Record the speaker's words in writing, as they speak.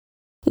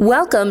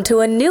Welcome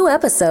to a new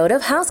episode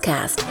of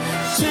Housecast.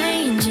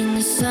 Change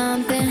into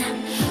something,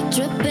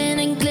 dripping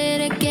in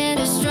glitter,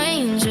 get a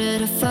stranger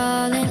to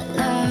fall in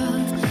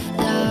love,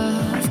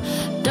 love.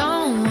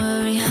 Don't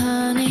worry,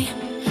 honey,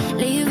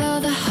 leave all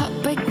the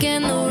heartbreak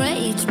and the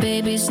rage,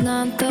 baby's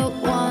not the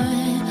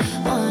one.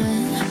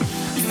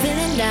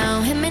 Feeling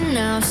down, hit me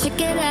now,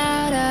 shake it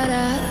out, out,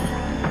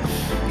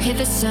 out. Hear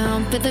the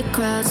sound, feel the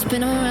crowd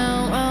spin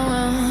around, round,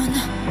 round.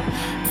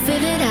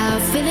 Feel it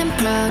out, feeling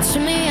proud,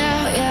 show me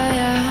out, yeah,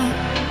 yeah.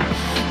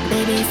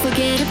 Baby,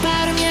 forget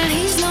about him, yeah,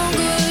 he's no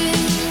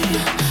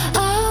good.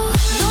 Oh,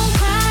 don't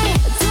cry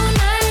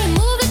tonight,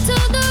 move it to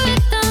the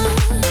rhythm.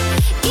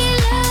 Get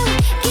low,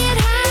 get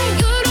high,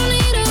 you don't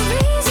need a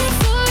reason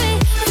for it.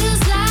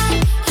 Feels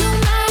like you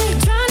might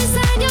drown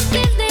inside your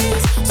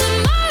feelings.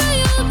 Tomorrow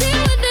you'll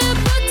deal with it,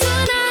 but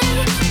tonight,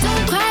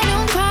 don't cry,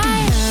 don't cry.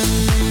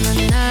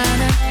 Na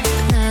na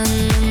na na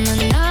na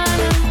na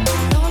na.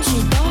 Don't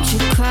you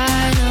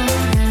cry, no.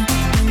 Na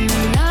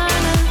na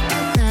na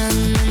na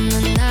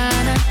na na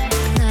na.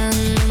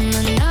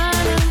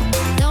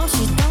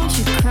 Don't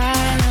you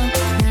cry, no.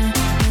 Na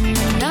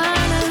na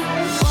na.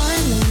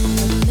 One in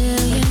a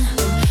million.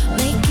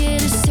 Make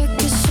it a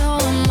circus, show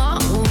 'em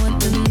all what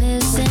they're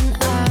missing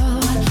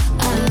out.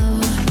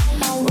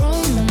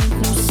 Room with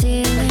no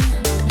ceiling.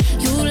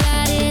 You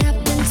light it up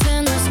and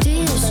turn those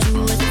tears to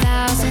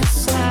 1,000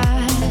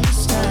 stars.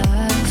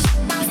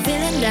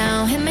 Feeling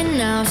down, hit me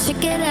now,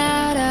 shake it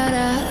out, out,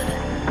 out.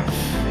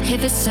 Hear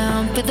the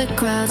sound, feel the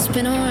crowd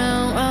spin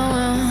around, round,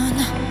 round.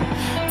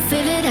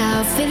 Feel it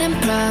out, feeling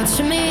proud,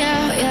 show me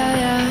out, yeah,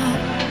 yeah.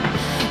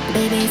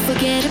 Baby,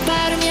 forget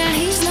about him, yeah,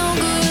 he's no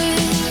good.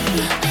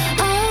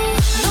 Oh,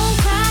 don't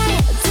cry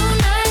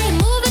tonight,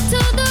 move it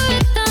to the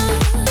rhythm.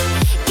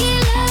 Get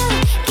low,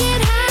 get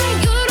high,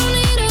 you don't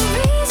need a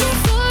reason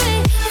for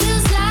it.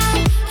 Feels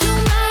like you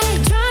might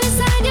drown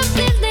inside your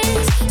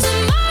feelings.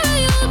 Tomorrow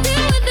you'll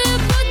deal with it,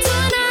 but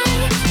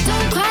tonight,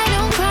 don't cry,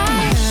 don't cry.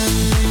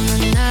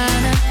 Na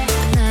na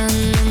na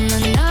na na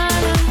na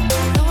na.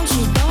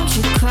 Don't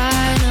you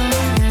cry, no.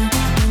 Na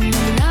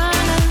na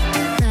na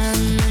na na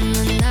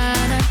na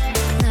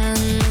na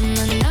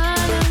na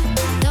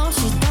na.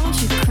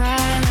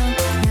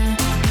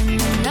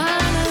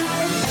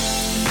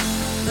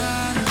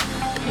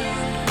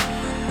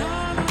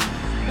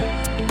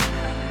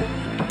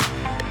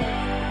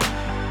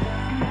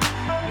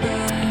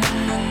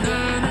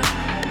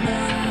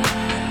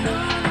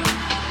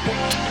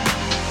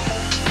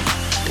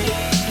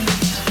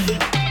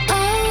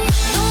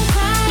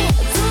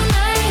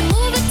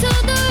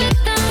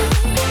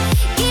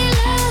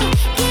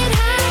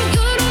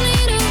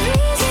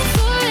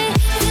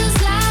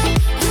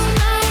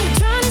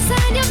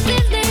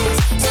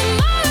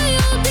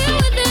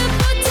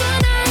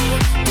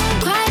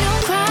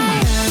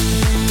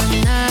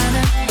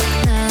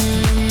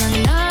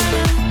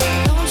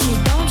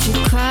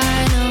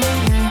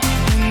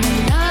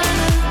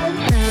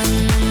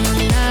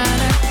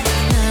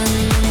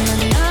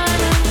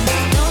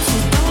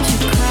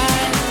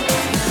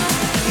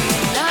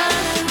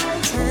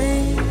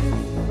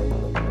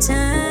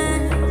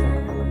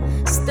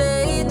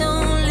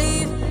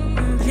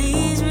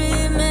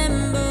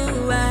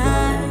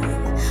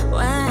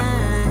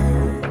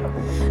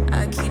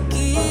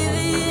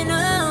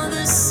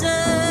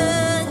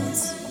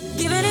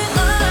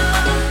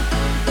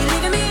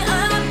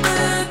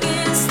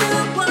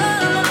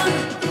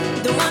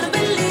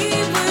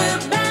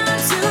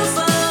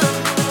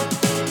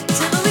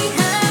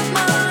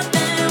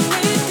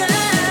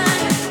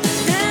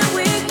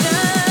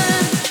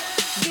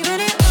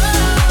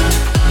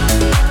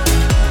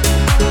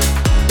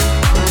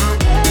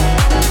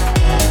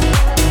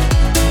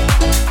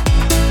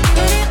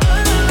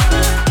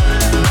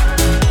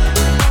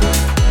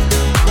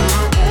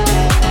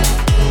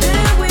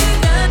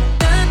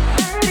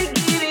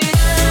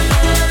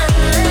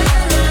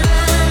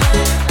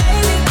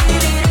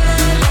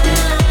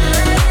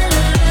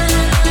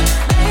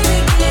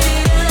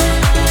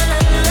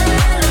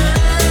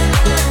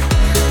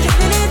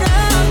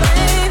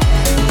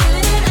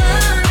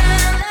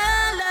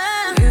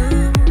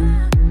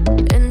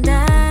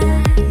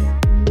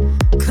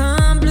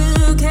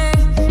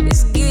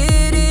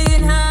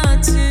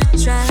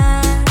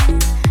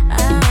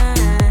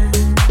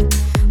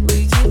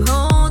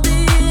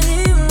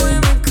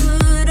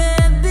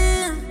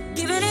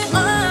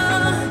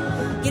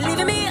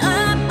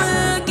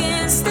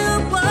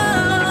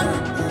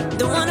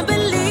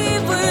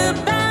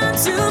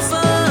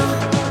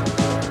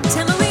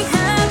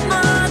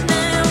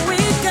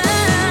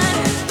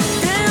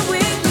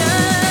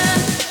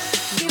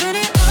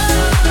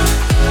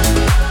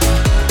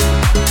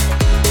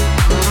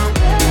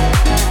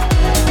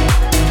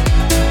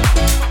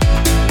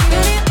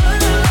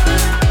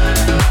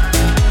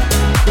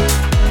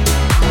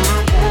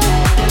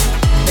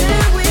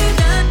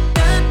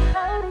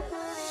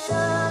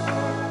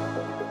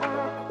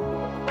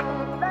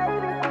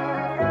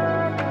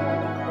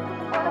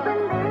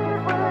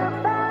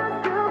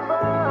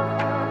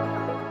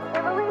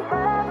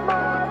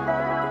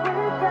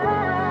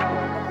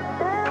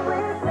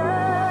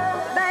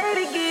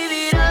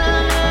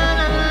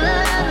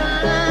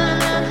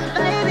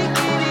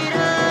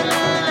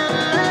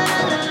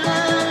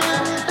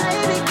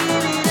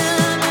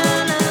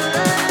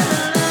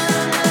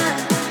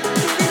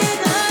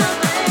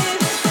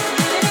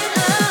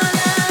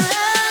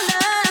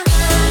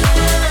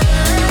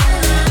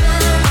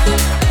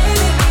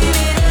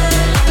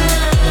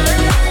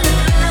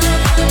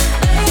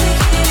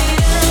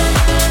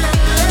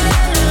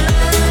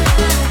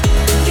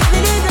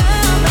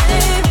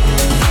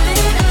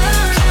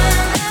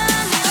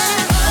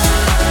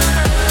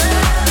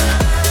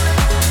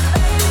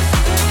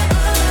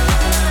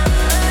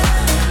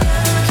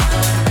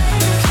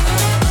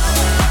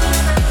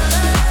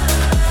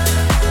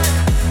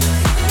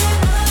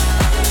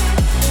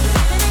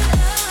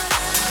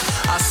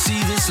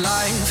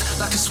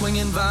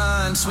 swinging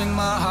vine, swing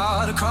my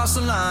heart across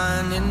the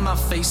line. In my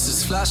face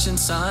is flashing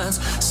signs.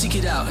 Seek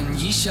it out and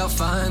ye shall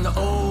find.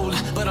 Old,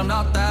 but I'm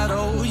not that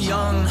old.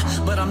 Young,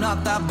 but I'm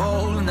not that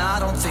bold. And I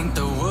don't think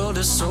the world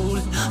is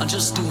sold. I'm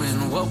just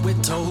doing what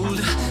we're told.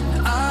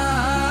 I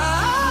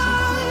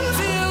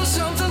feel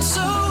something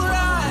so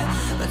right,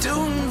 but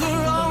doing the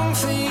wrong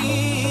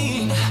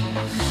thing.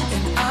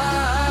 And I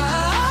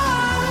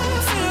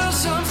feel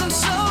something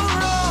so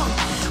wrong,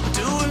 but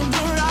doing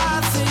the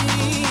right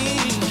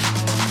thing.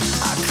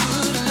 I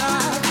couldn't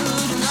lie,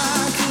 couldn't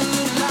lie,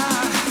 couldn't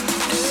lie.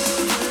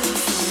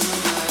 Everything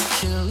that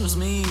kills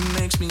me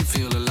makes me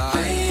feel alive.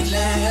 Lately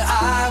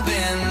I've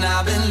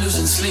been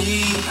losing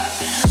sleep,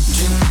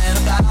 dreaming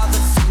about the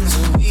things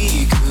that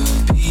we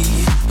could be.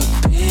 But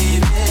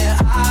baby,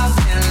 I've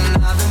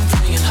been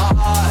praying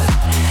hard.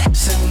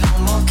 Said no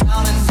more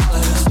counting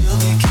dollars, we'll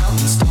be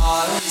counting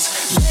stars.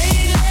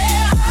 Lately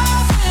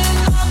I've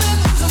been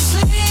losing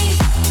sleep,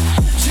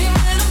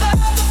 dreaming about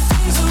the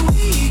things that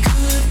we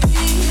could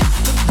be.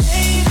 But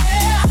baby,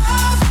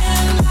 I've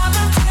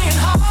been praying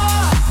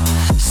hard.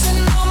 Said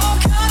no more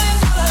counting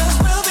dollars,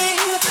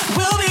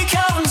 we'll be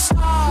counting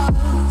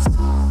stars.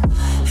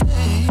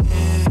 Hey,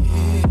 hey,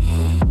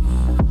 hey.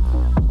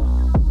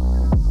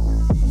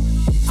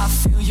 I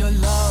feel your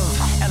love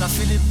and I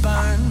feel it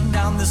burn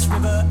down this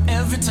river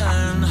every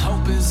turn.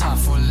 Hope is our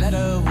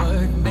four-letter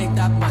word. Make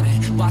that money,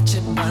 watch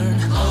it burn.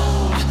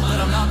 Old, but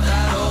I'm not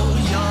that old.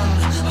 Young,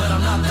 but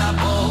I'm not that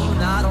bold.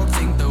 And I don't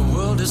think the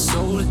world is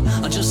sold.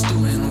 I'm just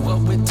doing what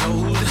we're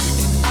told. And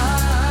I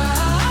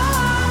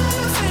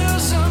feel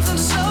something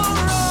so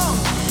wrong.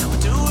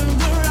 We're doing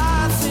the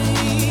right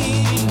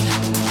thing.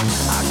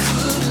 I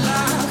could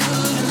lie,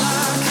 could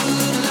lie,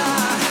 could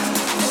lie.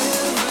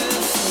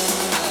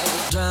 Everything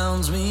that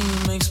drowns me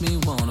makes me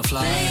wanna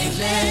fly.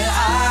 Lately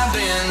I've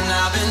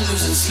been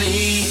losing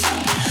sleep,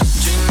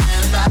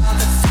 dreaming about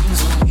the things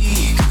that we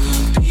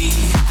could be.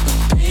 But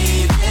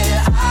baby,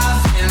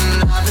 I've been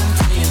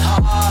praying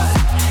hard.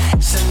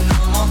 Said no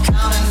more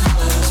counting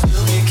dollars,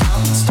 we'll be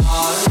counting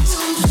stars.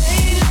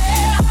 Lately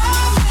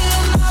I've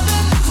been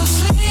losing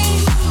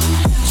sleep,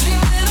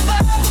 dreaming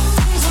about the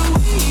things that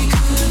we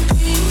could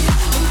be.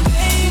 But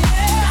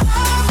baby,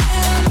 I've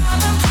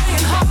been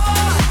praying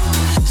hard.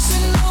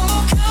 Said no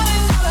more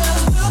counting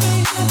dollars,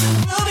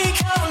 we'll be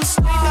counting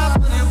stars.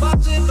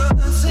 Watch it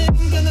burn, sing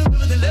in the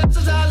river, the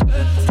lessons I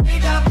learned.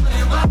 Take that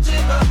money, watch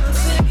it burn,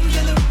 sing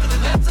in the river, the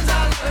lessons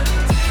I learned.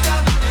 Take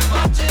that money,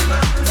 watch it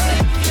burn,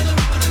 sing in the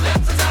river, the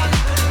lessons I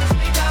learned.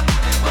 Take that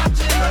money, watch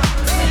it burn,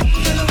 sing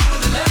in the river,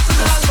 the lessons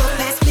I learned.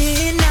 Past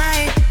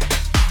midnight,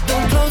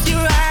 don't close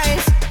your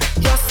eyes.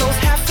 Your soul's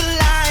half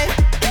alive,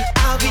 and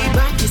I'll be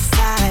by your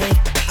side.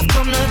 I've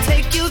come to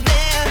take you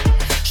there,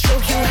 show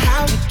you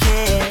how we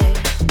can.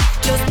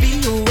 Just be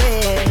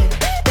aware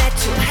that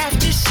you'll have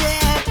to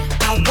share.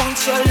 I want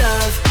your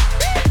love,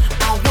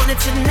 I want it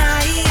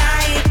tonight.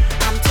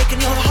 I'm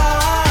taking your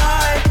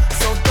heart,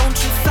 so don't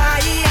you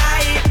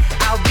fight.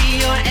 I'll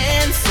be your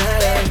answer,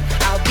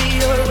 I'll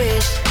be your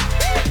wish,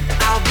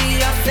 I'll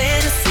be your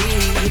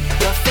fantasy,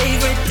 your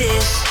favorite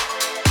dish.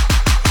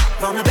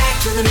 From the back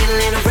to the middle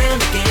and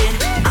around again,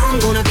 I'm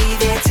gonna be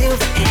there till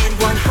the end,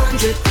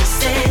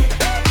 100%.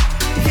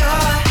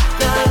 Your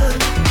love.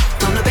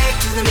 From the back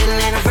to the middle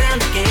and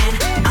around again,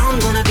 I'm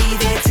gonna be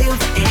there till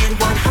the end,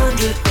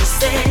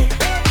 100%.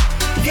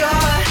 Your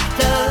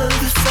love.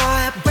 You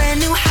saw a brand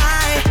new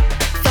high,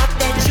 thought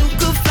that you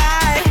could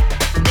fly.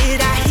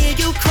 Did I hear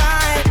you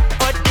cry,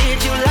 or did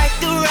you like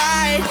the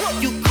ride?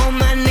 You call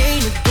my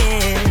name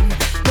again,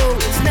 no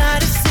it's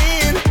not a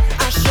sin.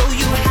 I'll show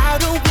you how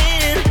to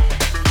win,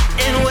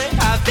 and where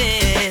I've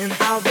been.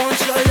 I want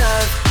your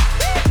love,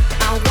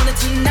 I want it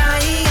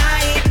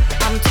tonight.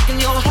 I'm taking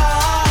your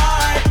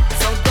heart,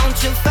 so don't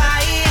you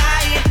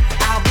fight.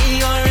 I'll be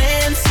your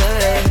answer,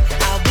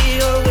 I'll be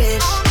your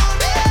wish,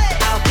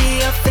 I'll be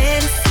your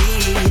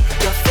fantasy,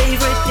 your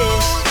favorite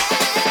dish.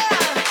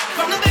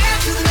 From the back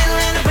to the middle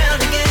and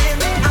around again,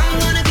 I'm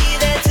gonna be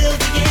there till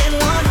the end,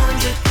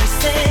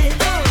 100%.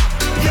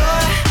 Your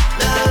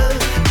love.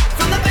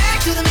 From the back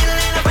to the middle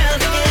and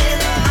around again,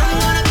 I'm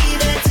gonna be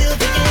there till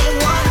the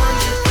end,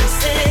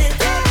 100%.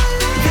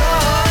 Your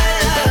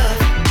love.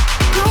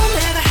 You'll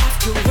never have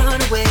to run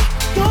away,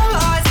 you'll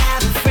always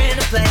have a friend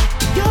to play.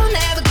 You'll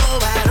never go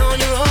out on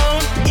your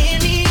own, in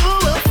me you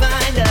will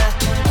find a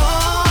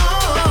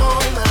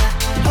home,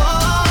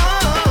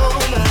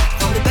 home.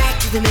 From the back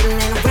to the middle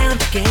and around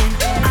again,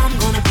 I'm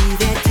gonna be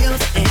there till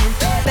the end.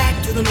 Back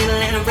to the middle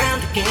and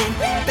around again,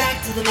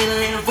 back to the middle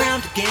and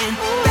around again,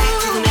 back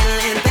to the middle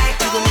and back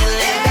to the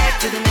middle and back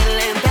to the middle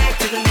and back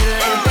to the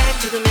middle and back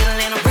to the middle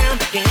and around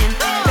again,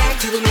 back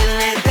to the middle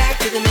and back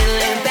to the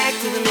middle and back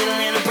to the middle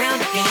and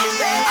around again.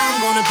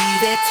 I'm gonna be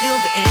there till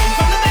the end.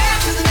 From the back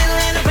to the middle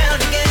and around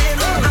again,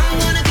 I'm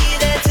gonna be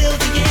there till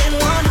the end,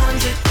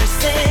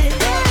 100%.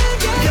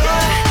 Your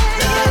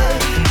love.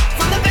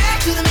 From the back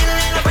to the middle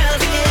and around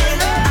again,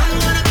 I'm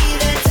gonna be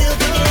there till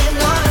the end,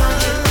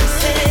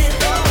 100%.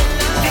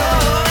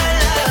 Your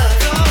love.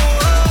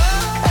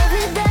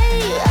 Every day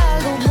I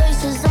go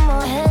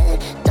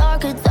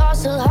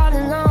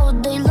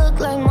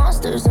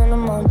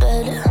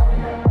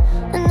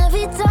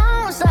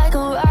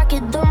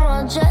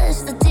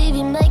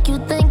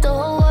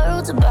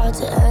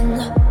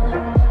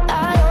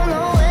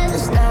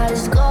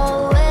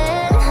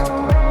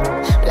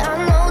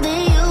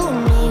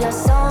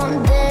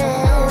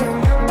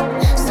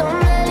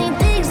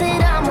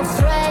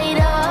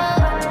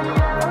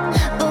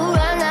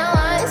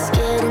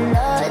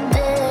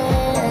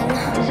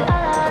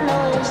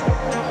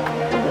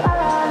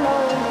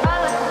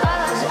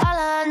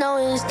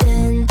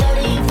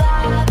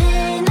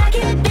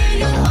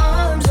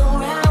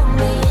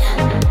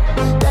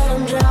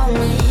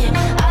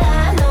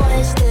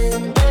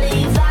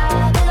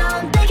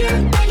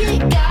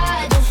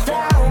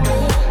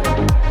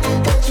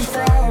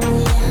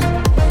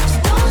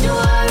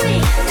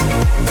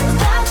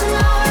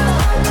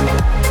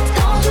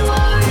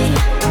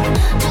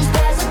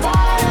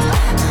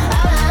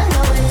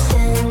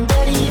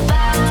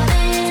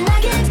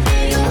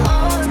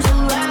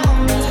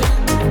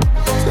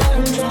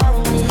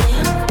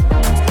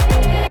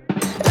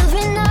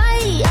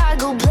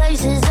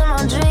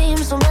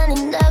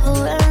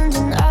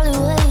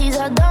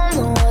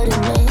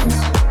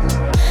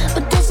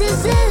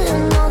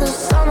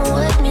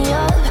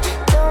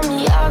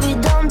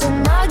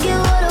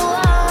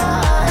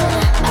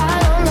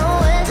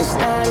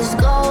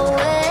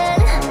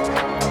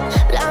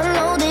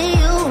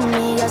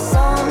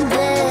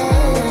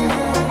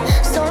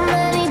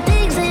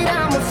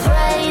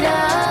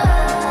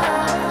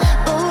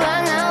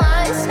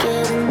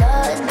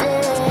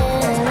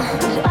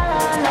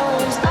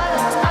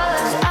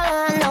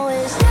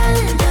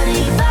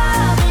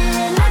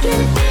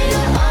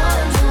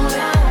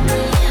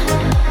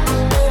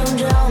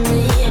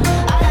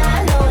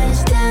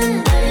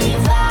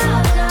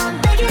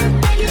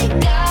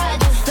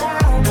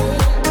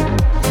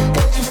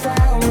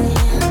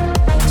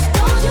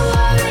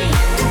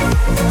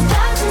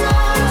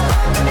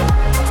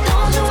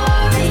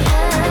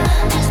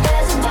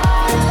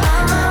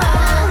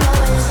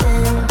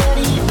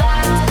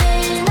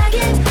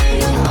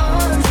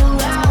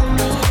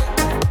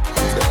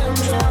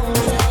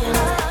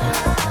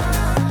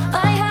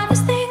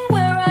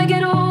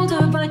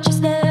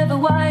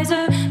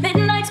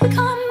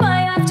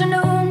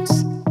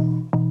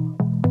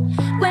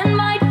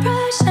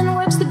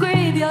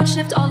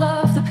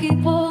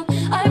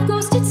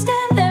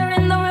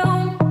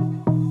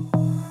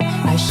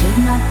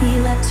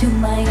to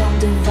my own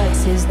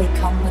devices. They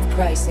come with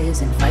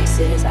prices and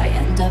vices. I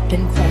end up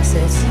in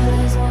crisis.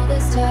 All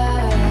this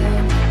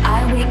time,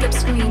 I wake up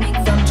screaming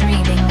from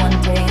dreaming.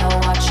 One day I'll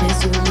watch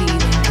as you're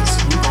leaving,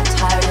 'cause you got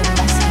tired of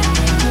my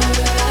scheming.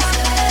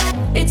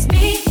 It's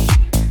me,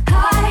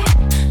 hi,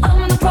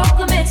 I'm the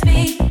problem, it's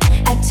me.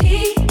 At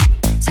tea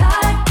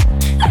time,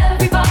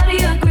 everybody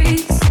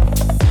agrees.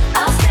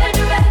 I'll stare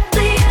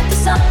directly at the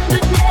sun,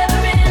 but never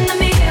in the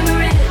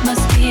mirror. It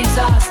must be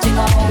exhausting,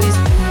 always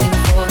rooting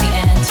for the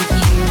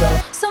anti-hero.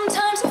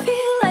 Sometimes I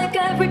feel like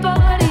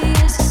everybody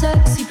is a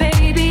sexy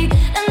baby,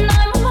 and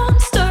I'm a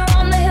monster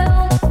on the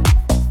hill.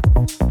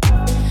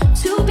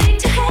 Too big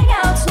to hang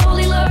out,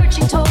 slowly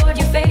lurching toward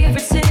your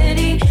favorite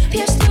city.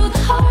 Pierced through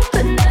the heart,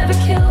 but never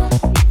killed.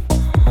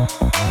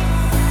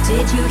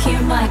 Did you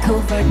hear my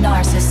covert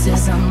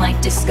narcissism? Like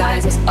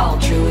disguise as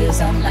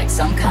altruism, like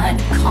some kind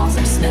of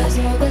consciousness.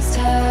 All this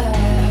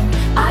time,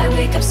 I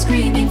wake up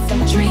screaming from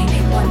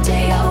dreaming. One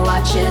day I'll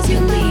watch as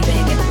you're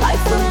leaving, and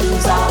life will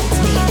lose all its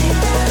meaning.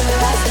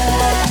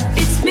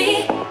 It's me,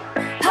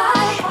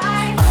 hi,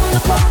 I'm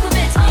the problem,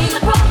 it's me. I'm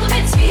the problem,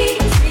 it's me.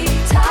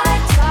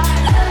 Tight,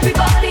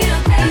 everybody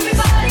agrees.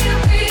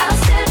 I'll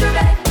stare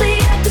directly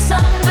at the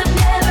sun, but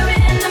never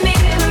in the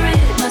mirror.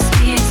 It must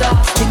be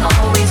exhausting,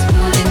 always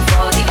rooting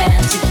for the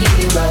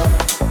anti-hero.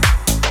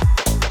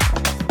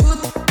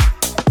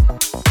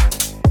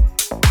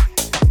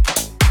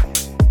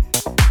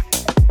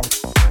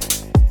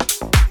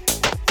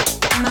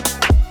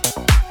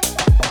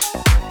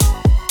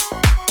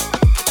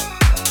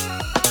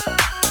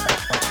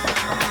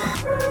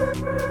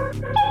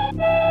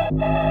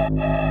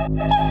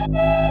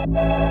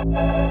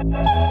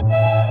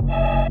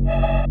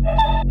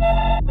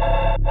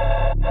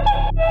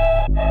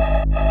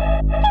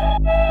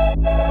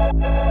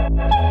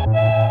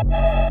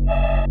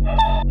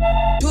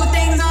 Two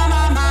things on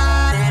my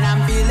mind and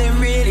I'm feeling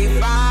really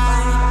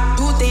fine.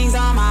 Two things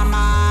on my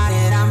mind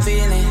and I'm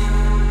feeling.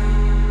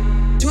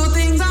 Two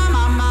things on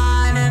my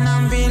mind and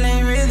I'm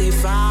feeling really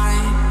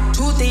fine.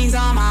 Two things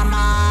on my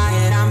mind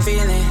and I'm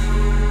feeling.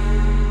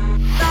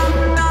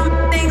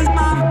 Some things on my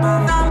mind. Things on my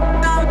mind.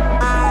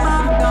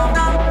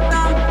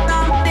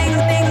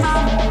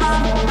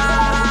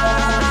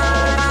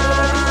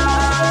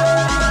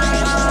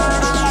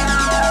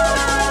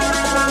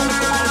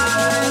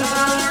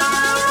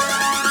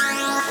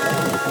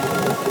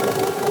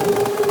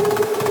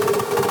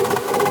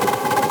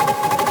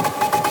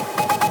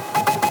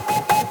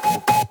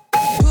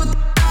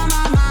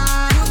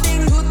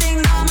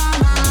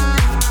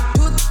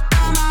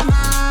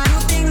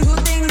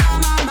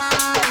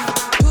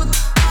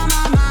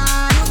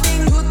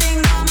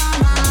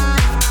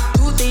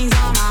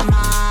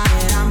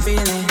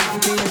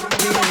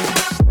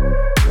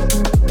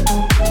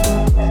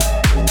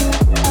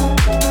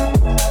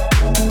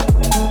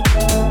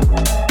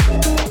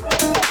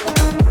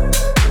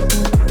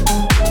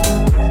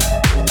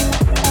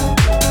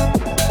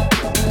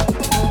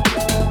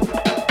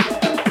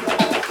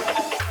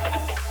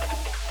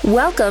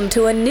 Welcome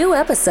to a new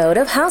episode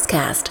of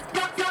Housecast.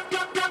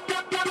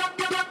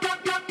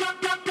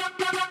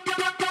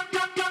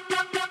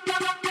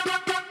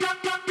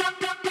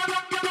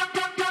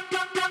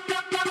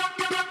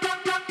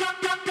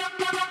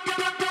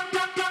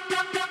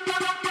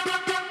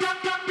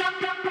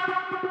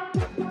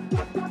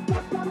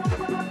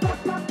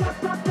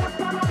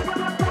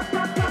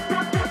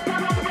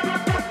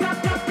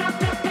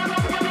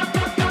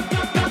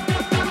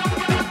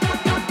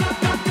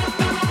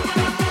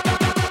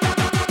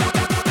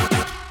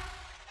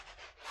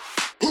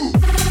 Ooh.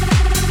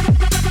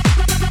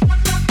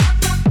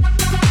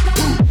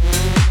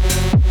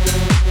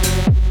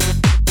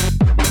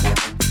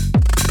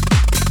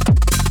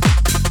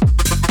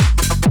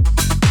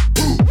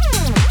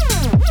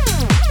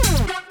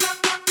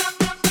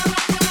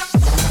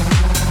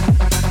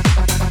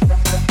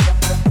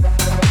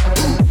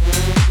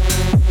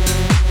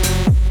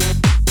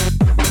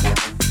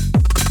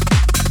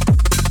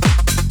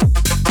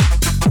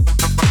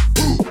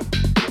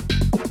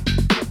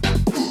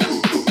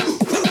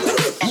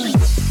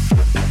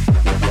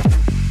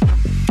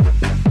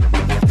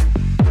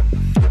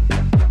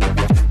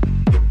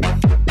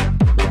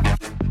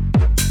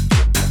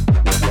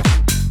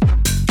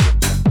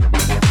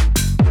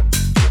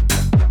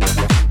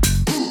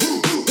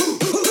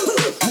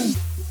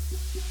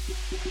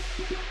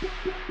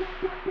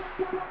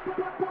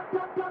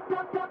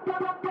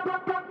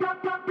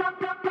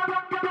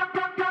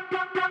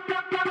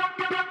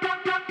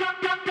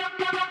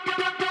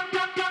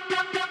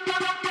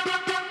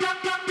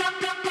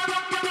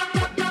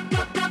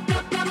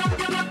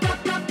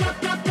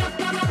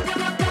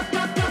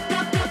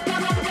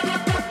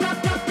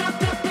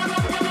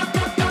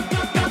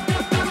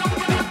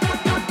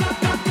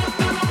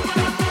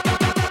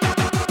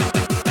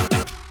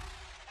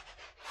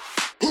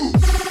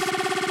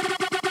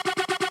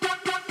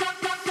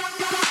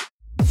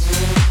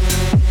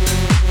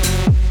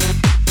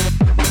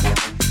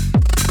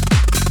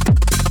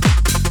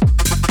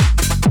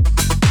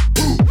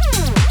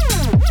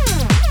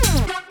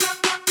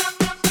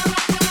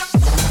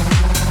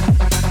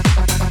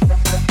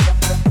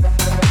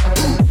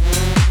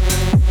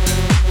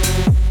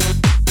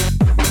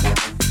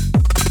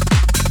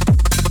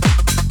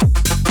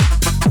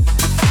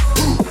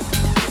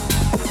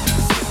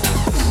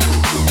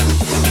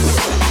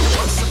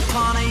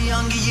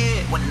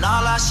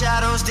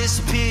 shadows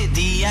disappeared,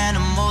 the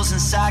animals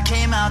inside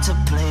came out to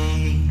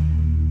play.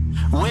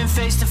 Went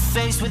face to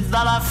face with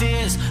all our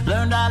fears,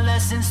 learned our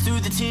lessons through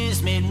the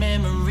tears, made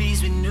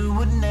memories we knew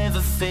would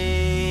never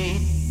fade.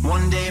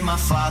 One day my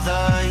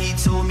father, he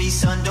told me,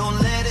 son, don't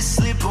let it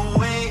slip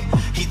away.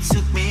 He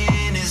took me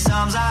in his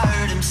arms, I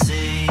heard him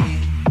say,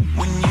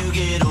 when you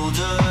get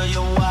older,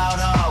 your wild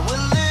heart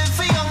will live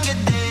for younger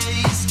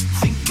days.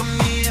 Think of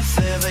me if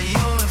ever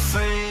you're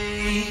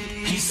afraid.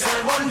 He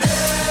said one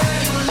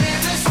day you'll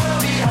leave this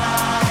world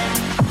behind,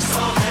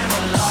 so live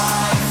a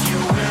life you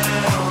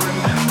will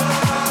remember.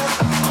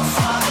 My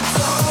father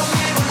told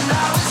me when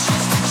I was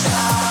just a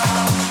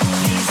child,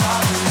 these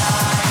are the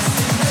nights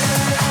that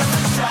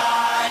never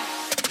die.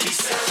 He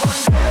said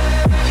one day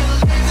you'll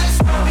leave this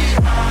world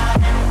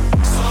behind,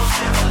 so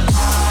live a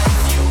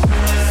life you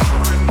will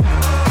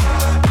remember.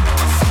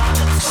 My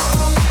father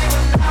told me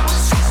when I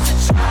was just a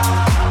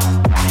child,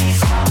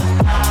 these are the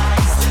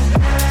nights that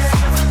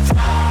never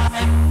die.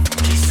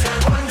 He said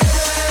one day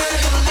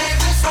you'll leave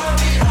this world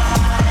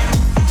behind,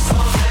 so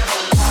live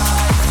a life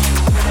you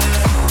will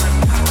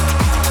remember. My father told me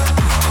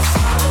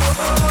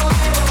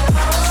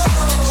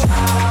when I was just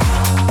a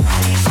child,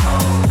 these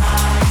are the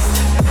nights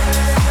that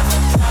never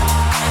die.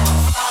 My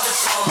father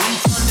told me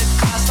when thunder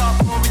clouds start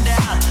pouring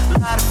down,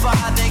 light a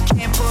fire they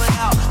can't put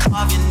out,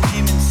 carve your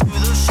name into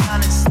those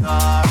shining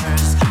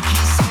stars.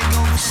 He said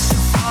go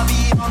fishing far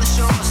beyond the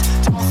shores,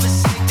 don't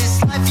forsake this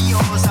life of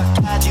yours, I'll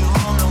guide you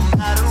home no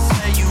matter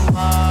where you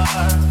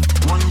are.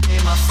 One day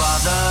my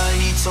father,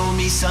 he told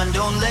me, son,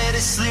 don't let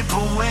it slip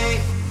away.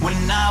 When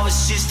I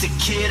was just a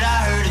kid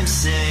I heard him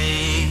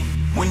say,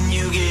 when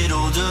you get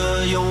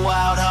older your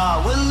wild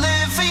heart will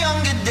live for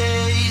younger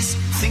days.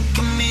 Think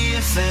of me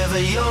if ever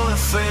you're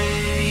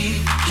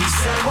afraid. He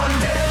said one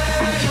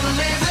day you'll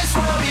leave this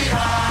world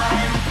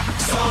behind,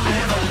 so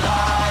live a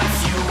life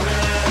you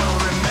will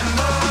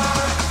remember.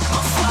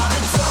 My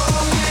father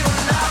told me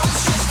when I was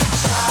just a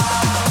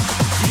child,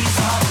 these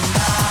are the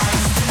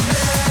nights that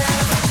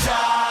never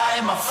die.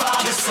 My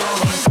father told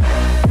me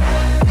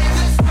leave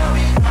this world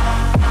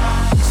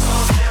behind, so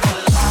live a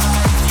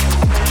life you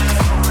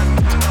will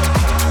remember.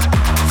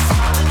 My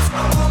father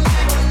told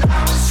me when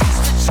I was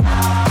just a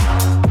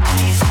child,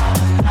 these are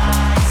the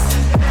nights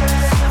that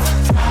never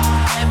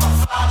die. My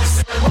father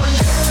said one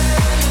day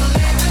you'll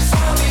leave this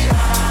world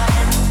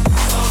behind,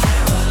 so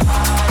live a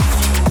life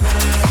you will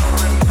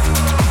remember. My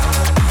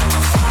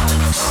father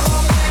told me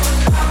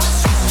when I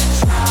was just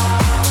a child,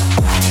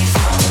 these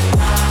are the nights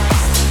that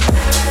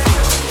never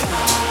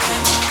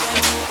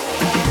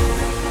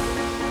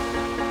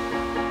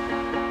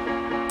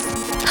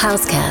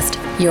Housecast,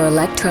 your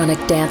electronic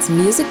dance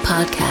music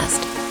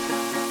podcast.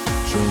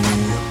 Show me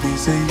a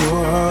piece of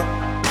your heart.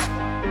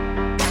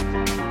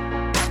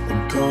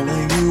 I'm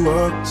calling you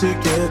up to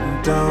getting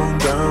down,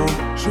 down.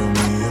 Show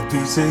me a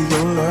piece of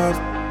your love.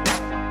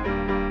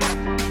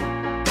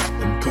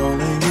 I'm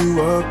calling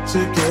you up to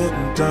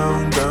getting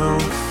down, down.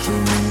 Show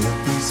me a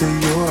piece of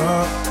your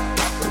heart,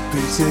 a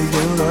piece of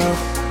your love.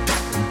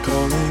 I'm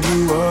calling you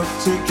up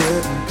to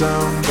getting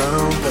down,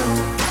 down, down.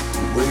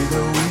 The way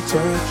that we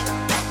touch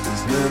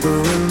is never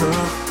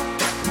enough.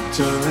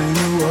 Turning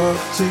you up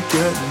to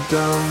getting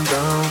down,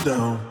 down,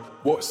 down.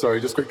 What? Sorry,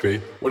 just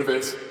quickly. What if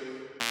it's...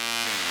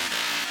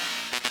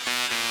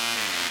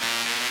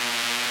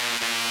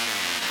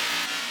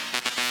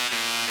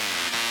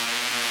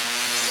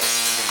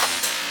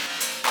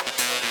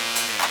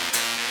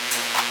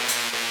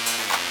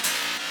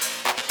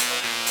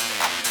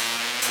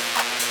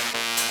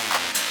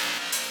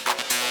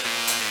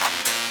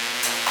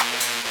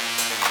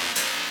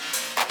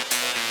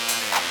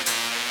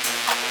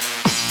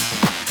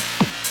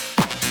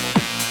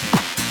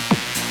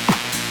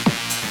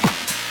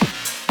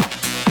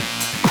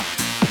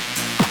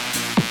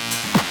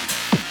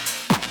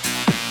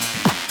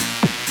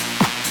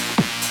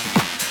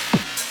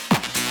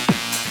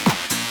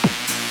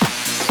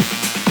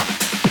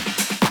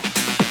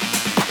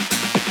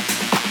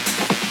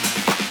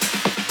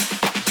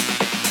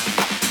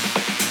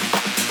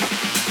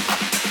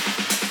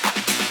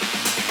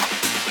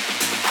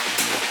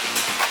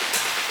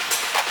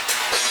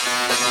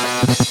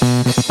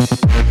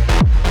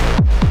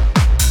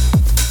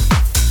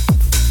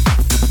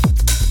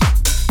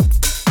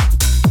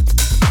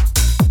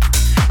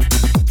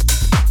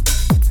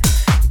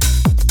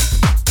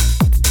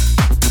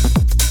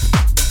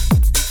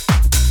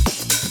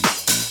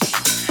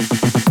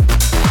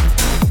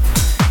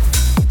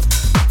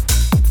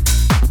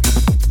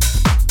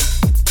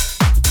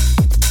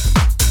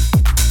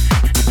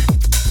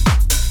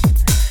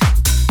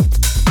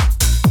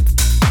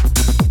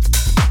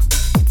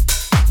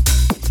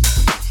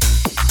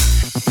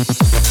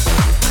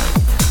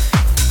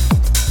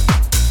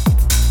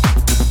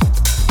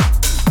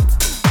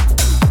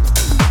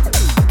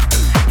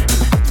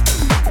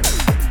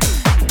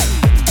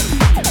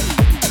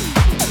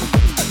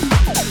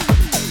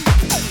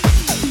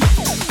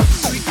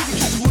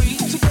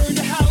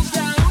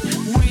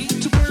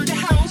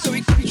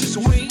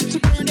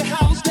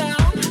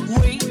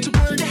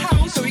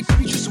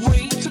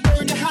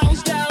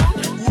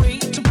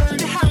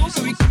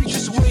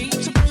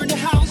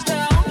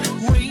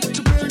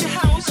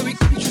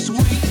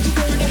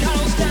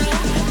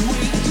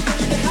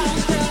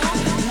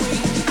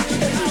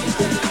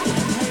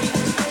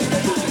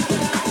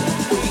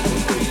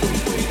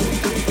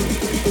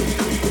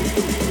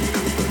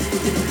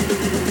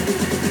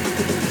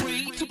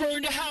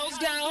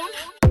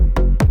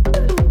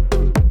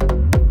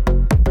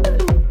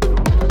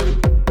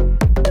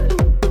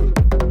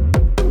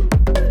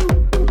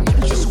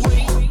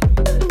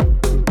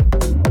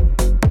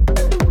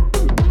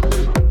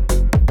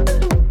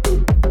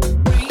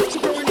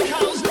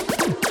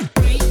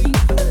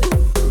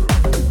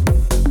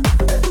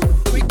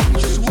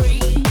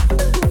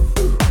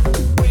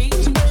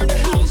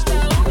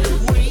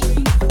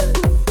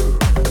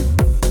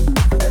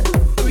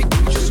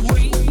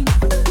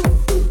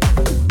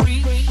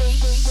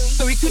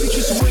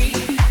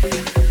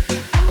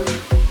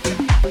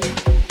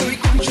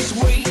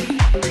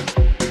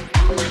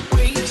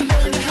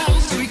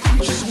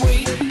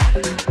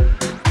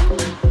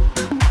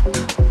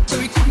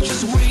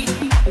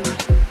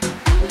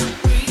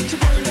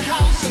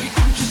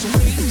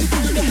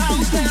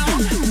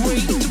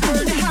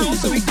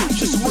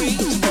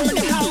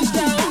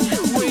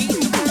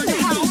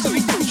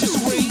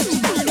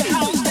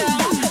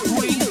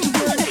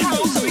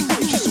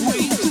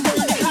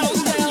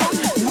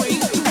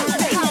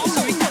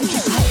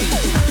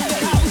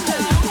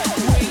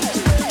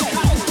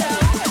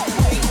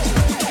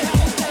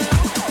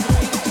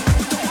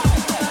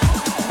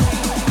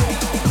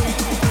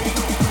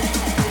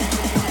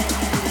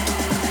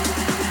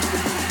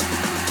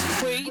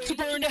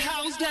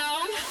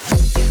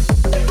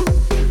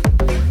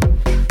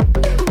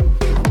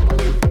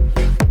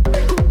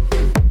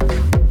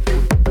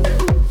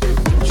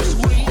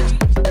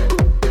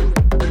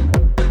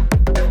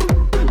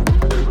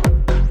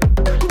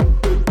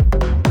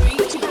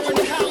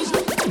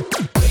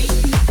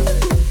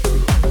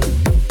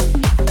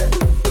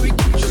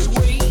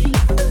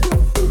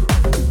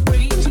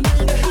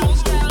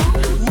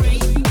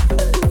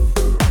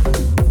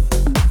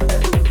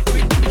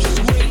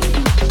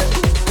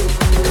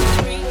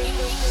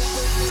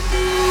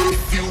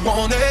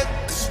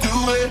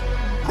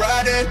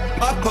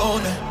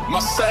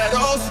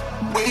 saddle's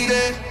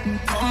waiting.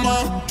 Come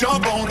on,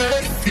 jump on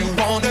it if you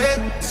want it.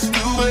 Let's do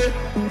it.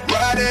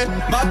 Ride it,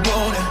 my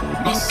pony.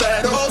 My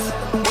saddle's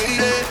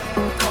waiting.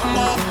 Come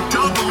on,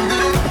 jump on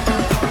it.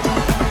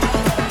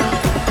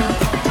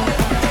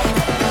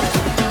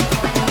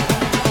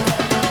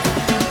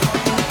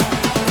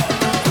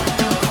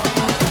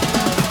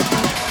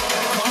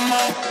 Come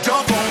on,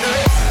 jump on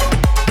it.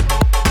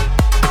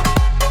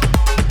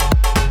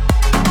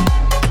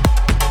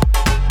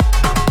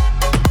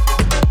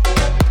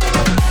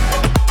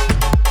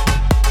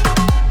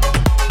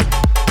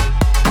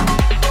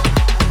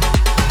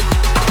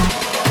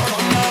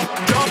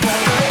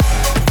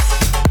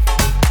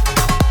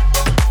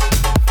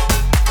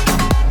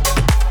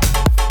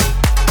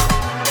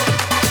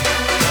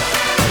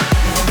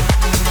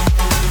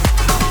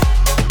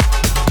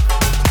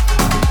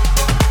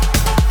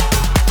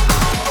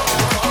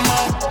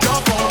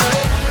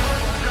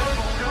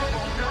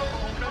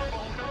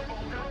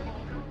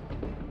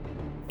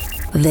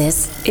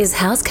 This is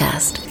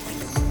Housecast.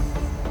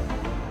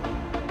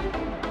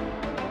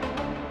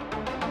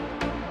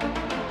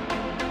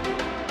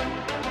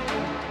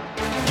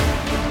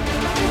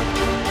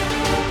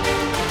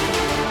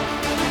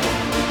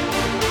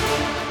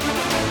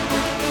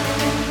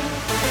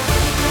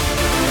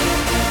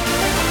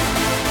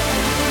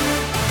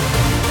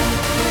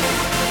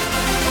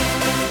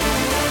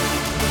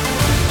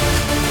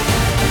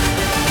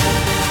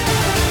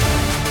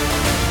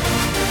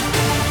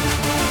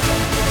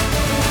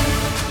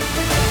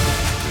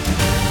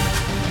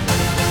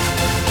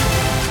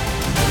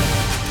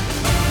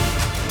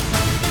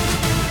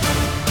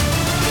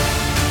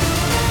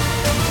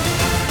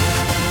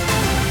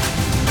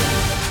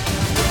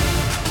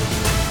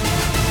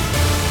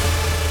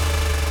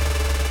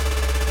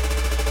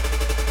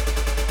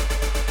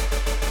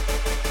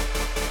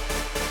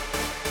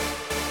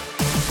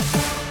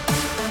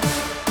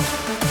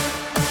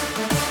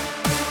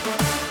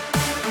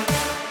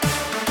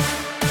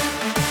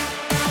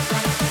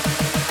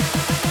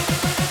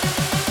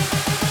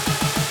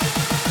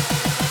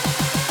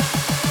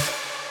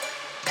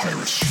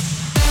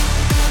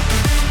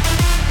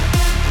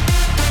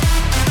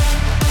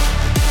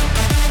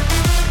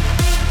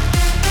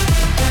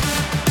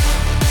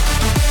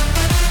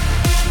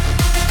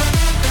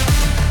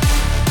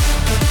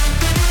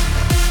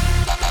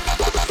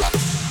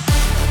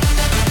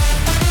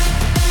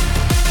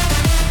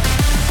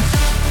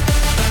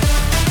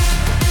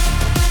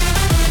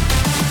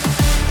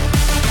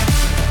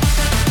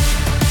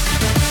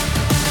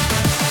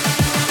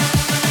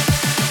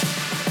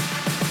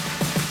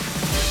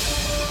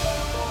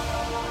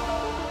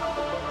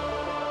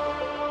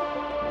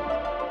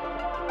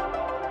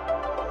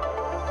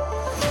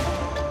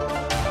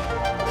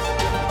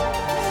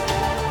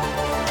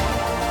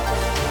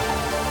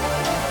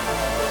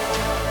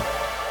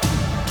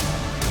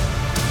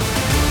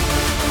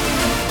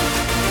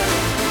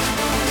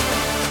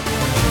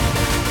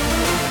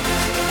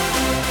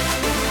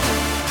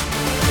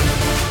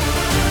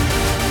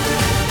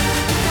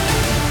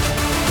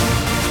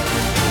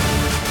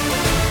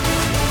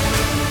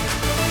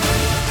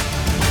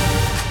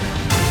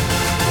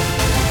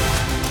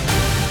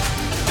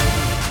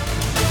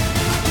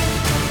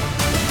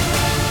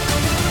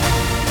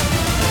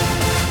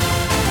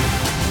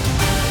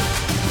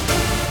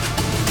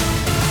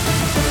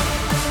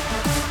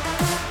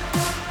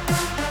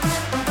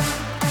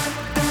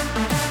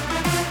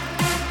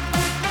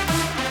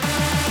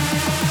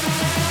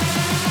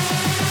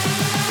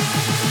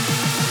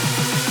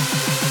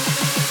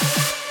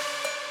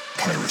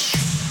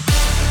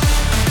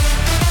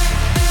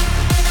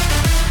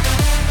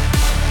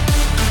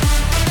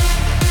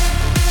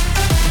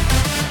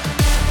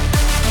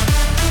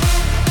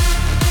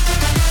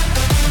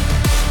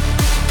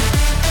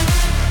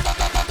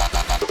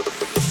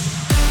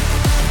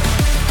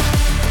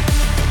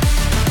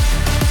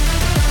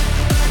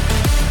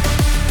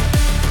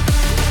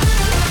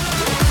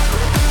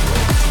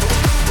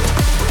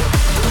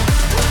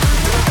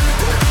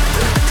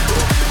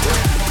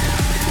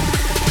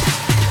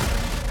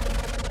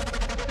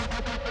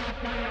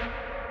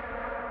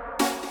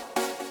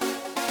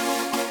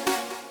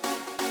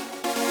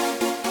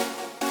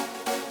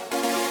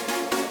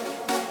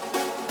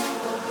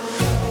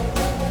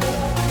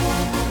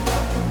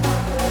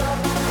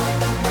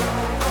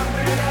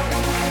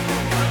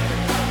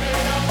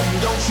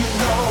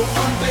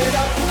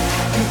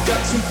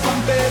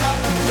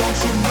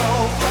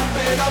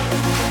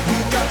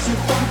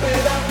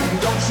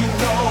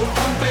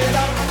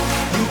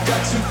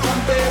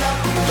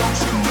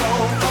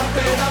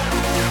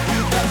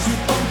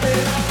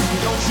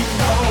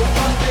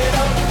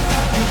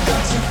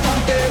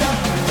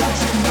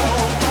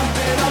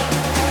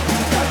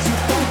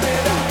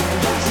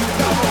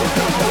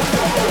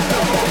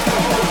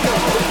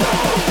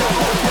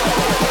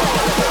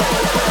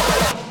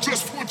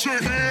 Just put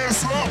your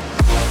hands up.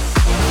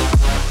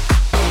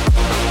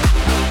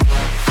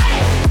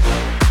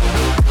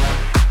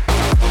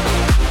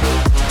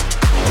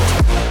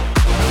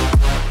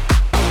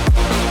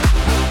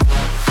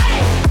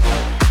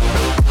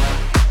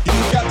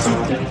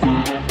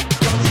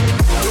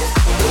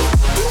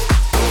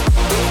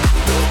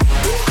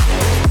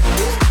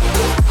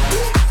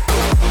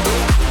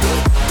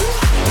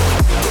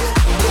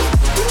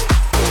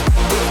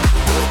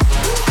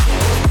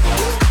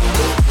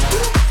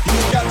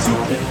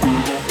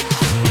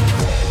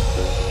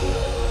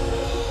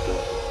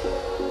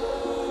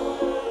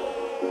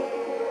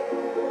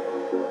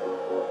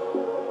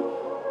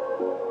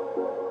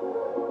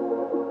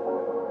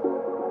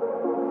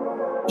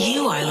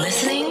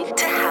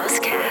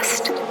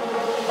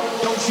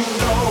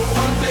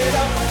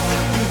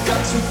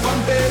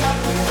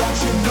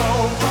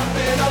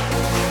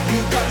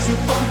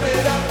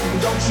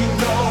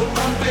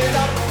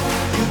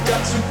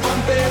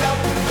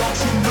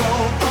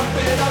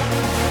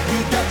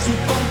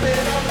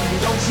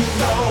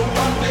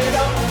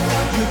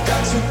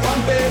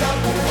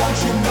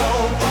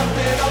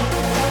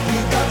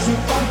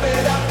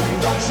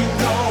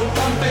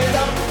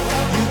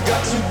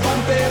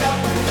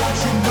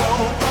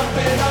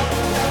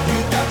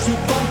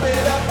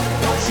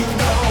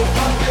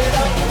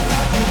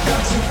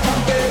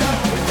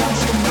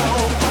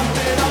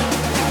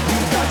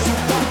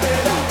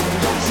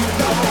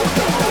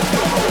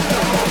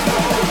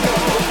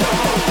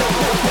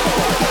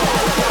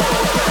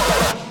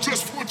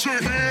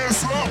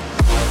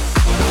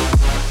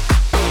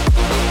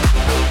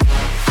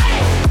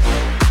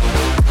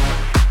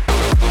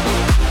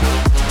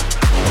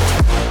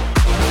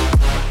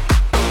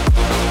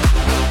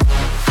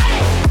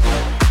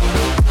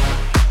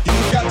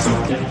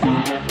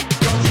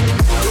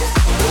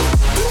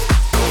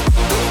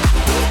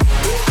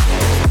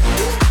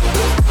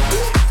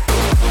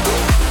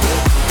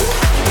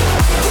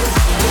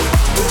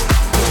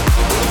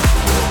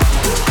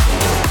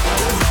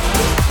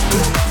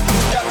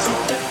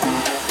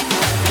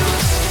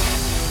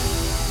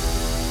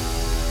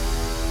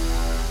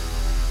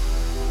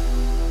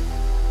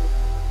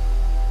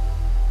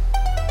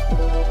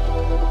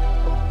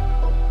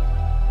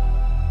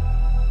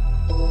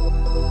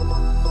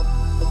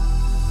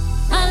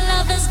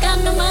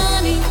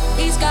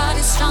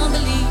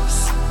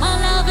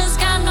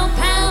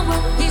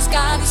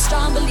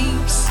 strong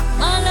beliefs.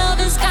 My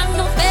lover's got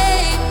no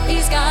faith,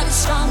 he's got his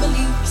strong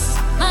beliefs.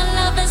 My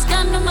lover's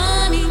got no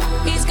money,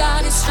 he's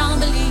got his strong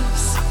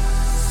beliefs.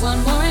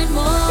 Want more and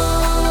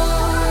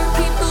more,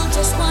 people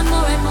just want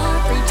more and more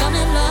freedom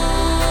and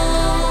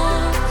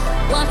love.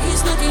 What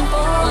he's looking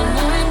for, want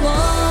more and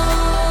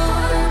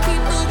more,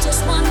 people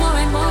just want more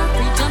and more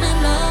freedom and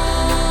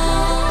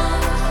love.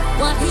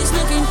 What he's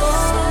looking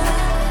for,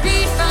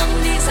 freed from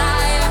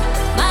desire,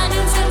 mind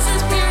and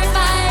senses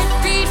purified,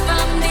 freed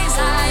from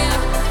desire,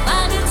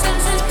 mind and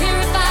senses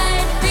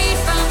purified, freed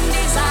from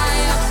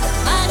desire,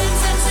 mind and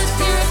senses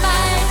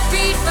purified,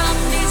 freed from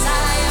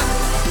desire.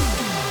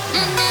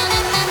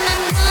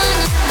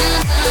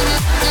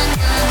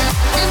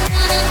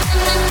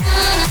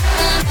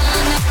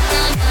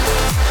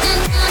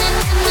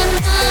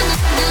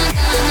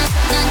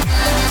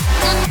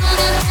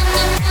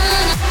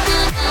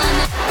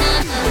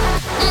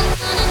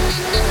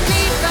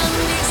 Freed from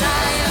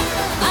desire,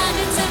 mind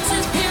and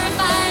senses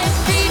purified,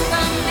 freed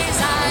from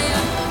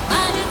desire,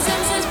 mind and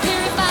senses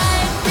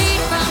purified,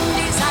 freed from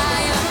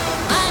desire,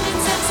 mind and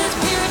senses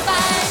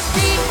purified,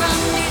 freed from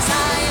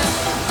desire,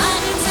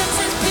 mind and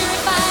senses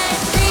purified,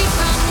 freed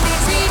from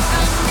disease,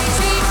 from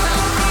disease,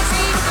 from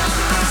disease, from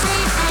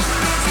disease, from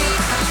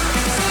disease, from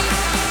disease.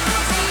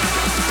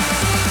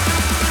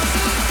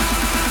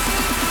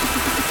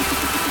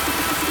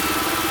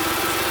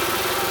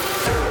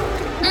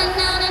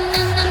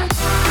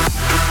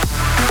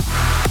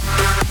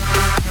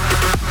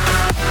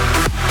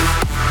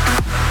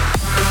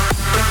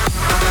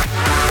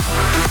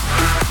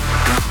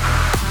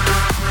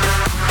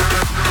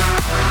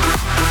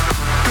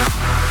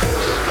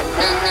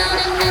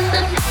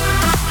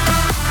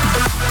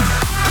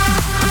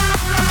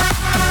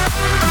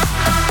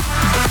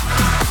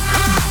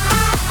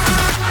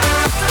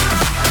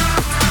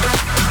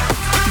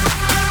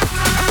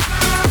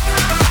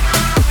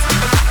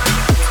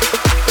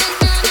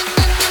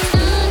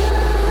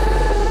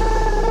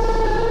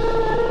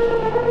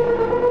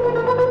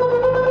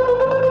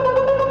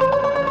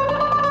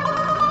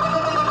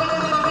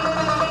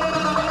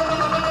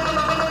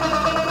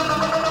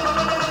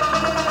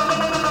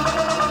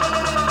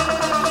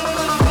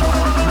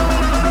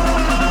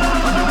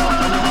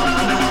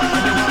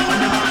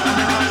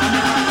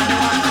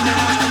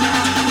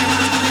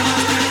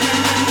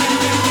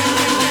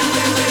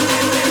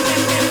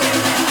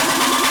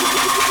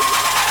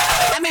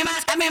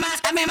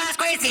 I mean, my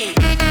crazy.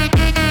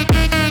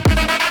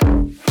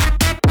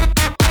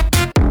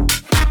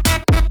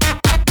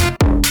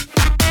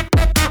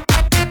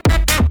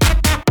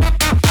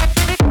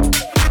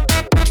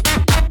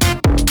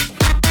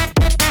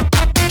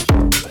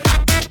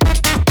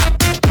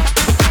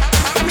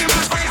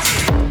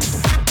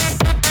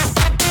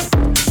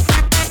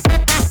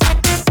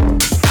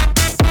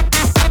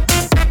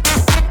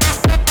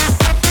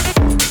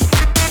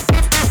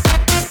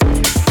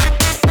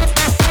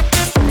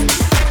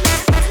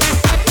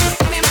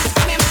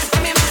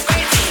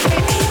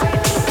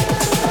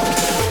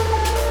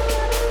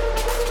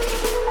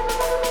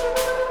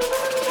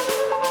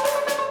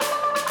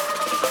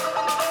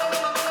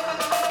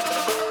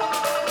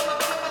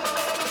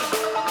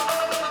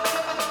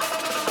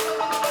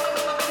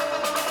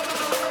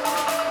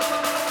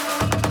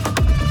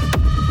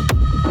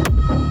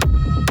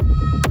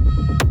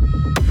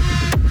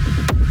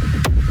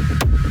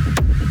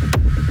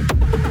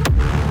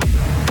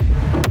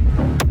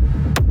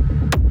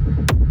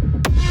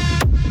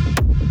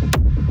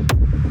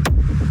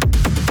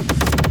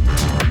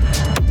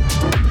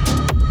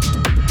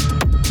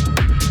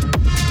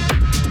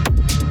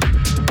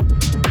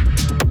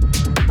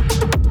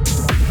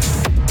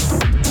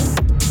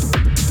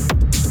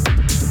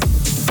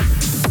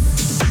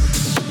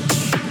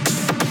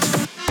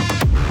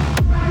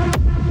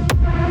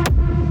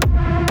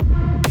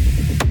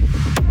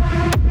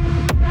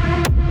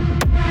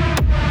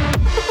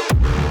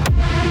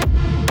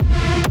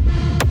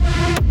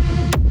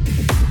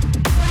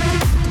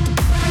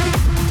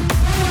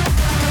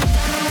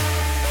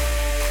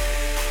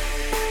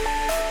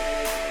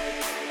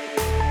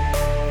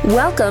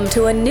 Welcome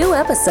to a new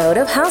episode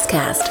of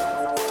Housecast.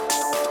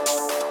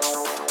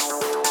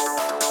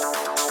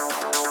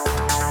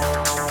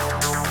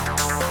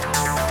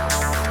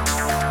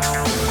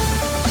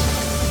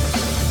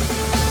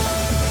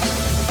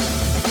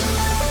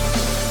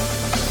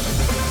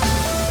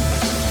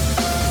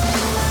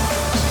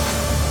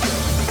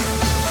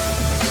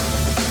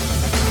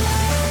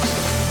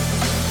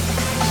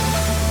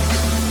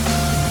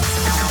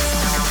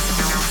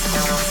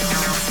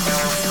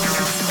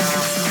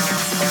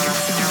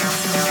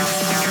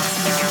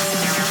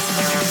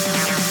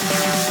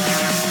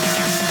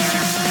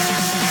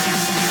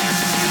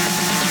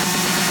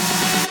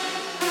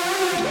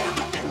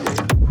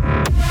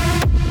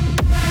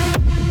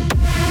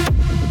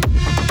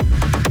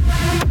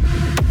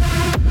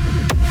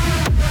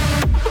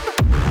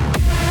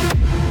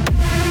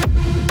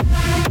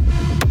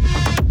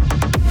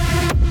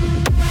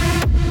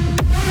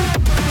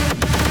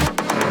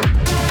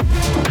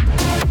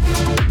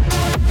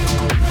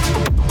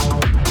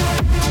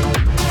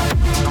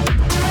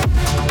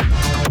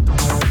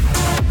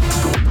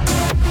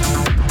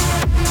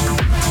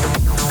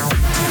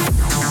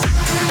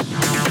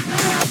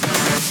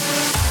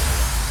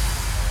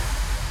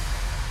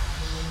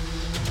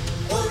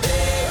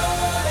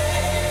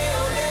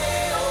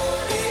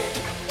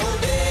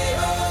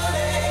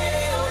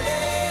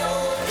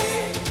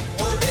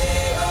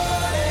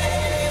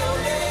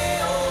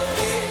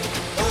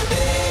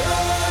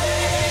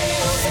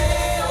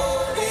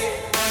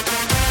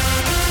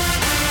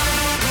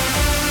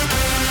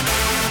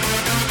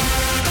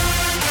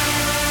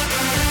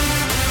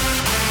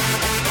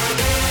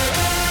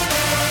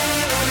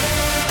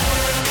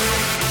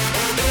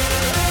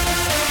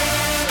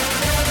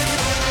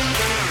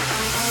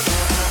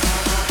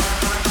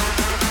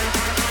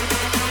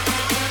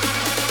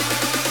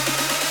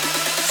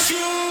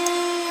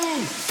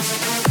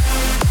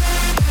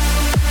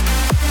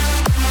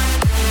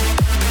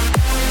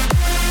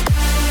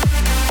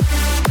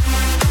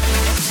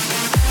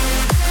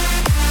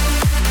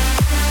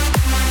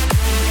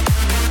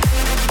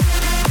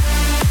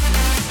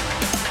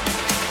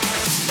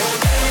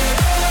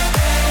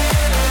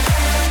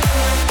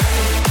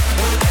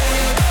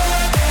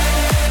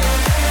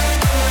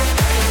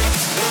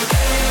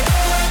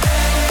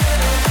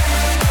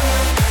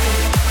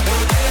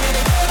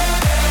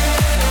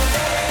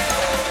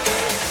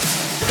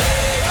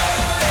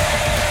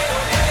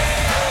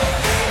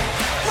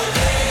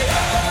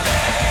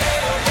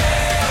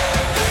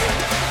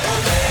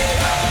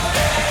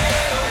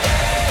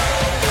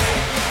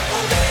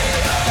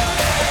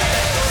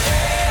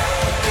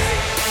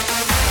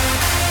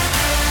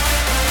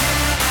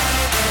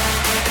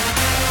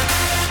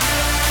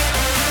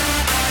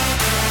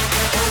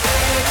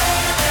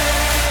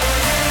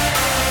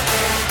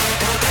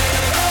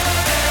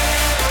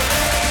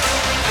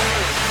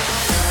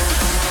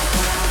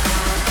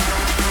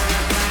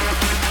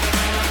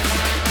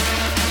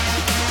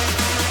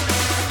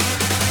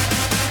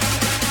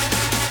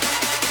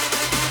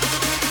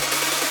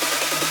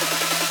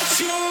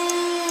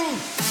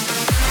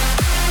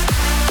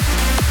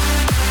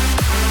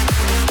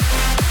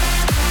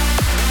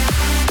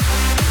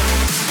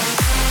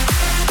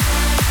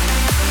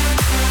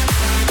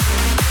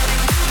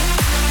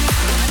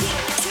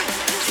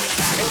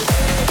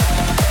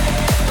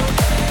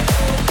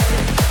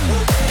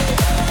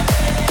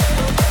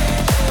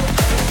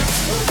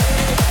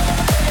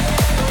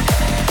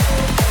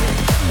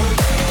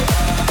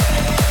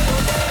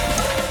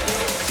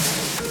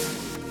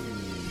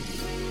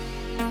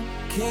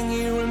 Can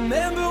you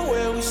remember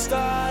where we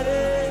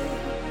started?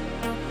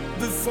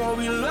 Before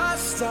we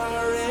lost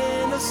our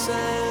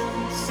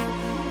innocence.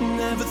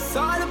 Never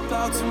thought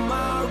about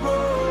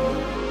tomorrow.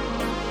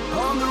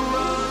 On the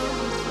run,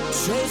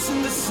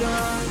 chasing the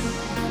sun.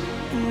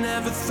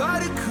 Never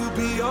thought it could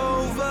be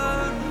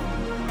over.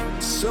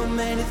 So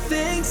many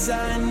things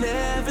I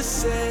never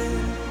said.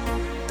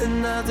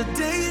 Another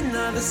day,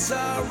 another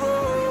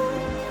sorrow.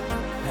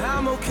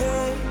 I'm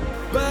okay,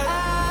 but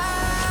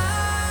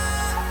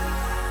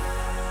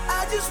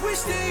I just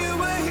wish that you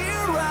were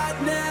here right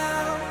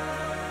now.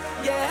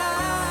 Yeah,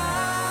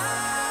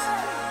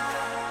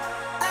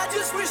 I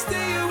just wish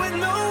that you would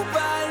know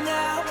by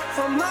now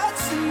how much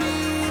you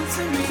mean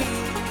to me.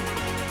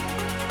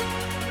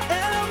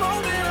 And I'm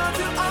holding on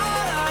to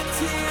all our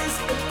tears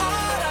and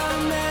all our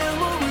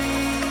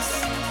memories.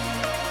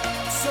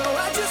 So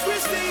I just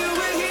wish that you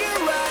were here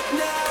right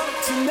now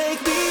to make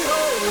me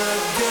whole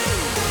again.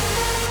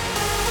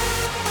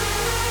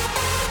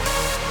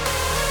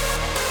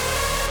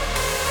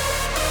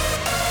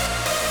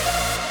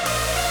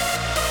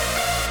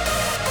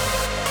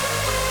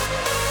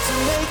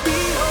 Make me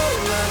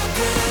whole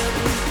again.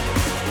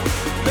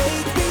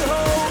 Make me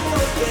whole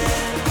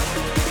again.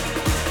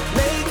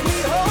 Make me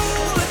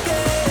whole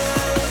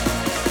again.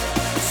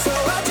 So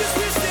I just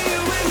wish that you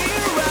were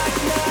here right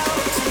now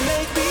to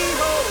make me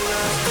whole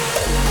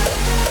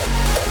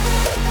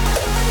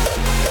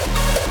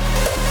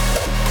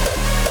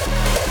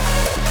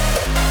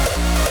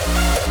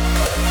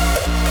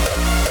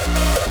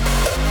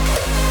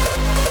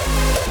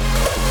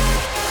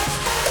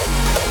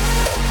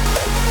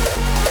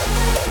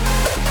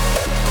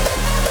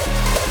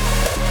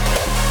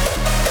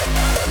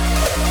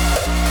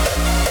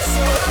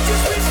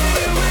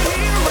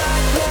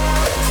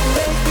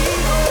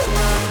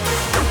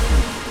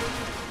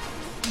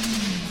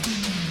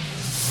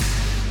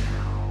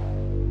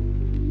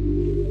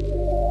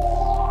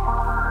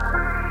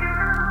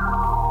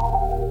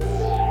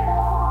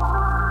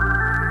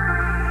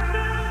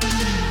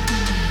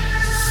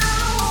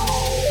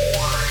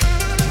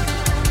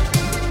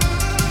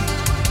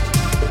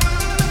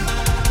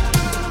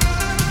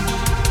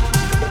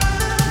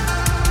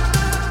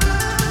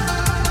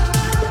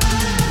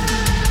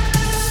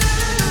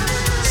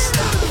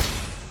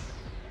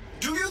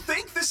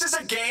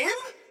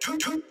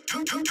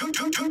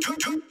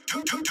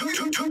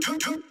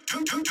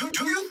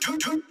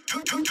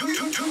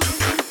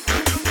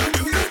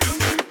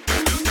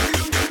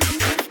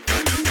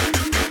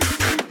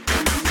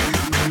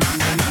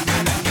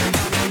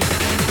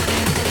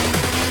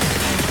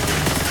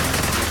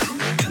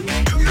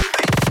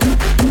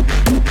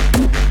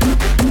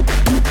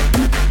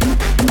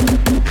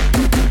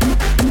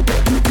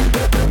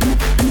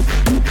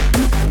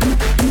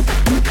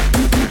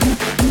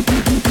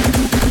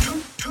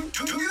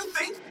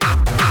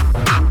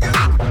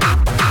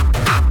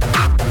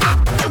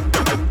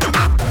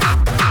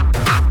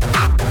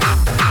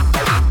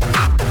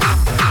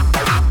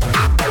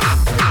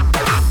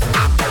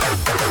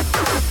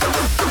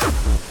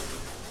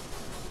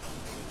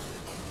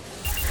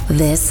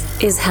This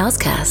is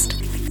Housecast.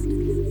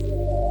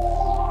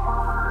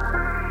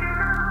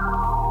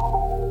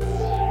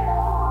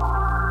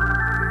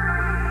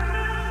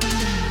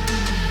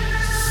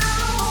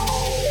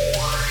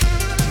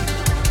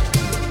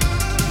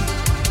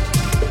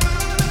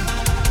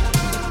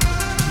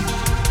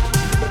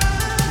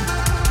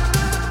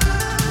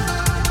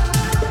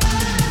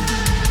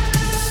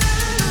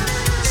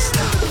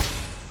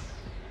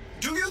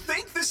 Do you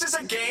think this is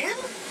a game?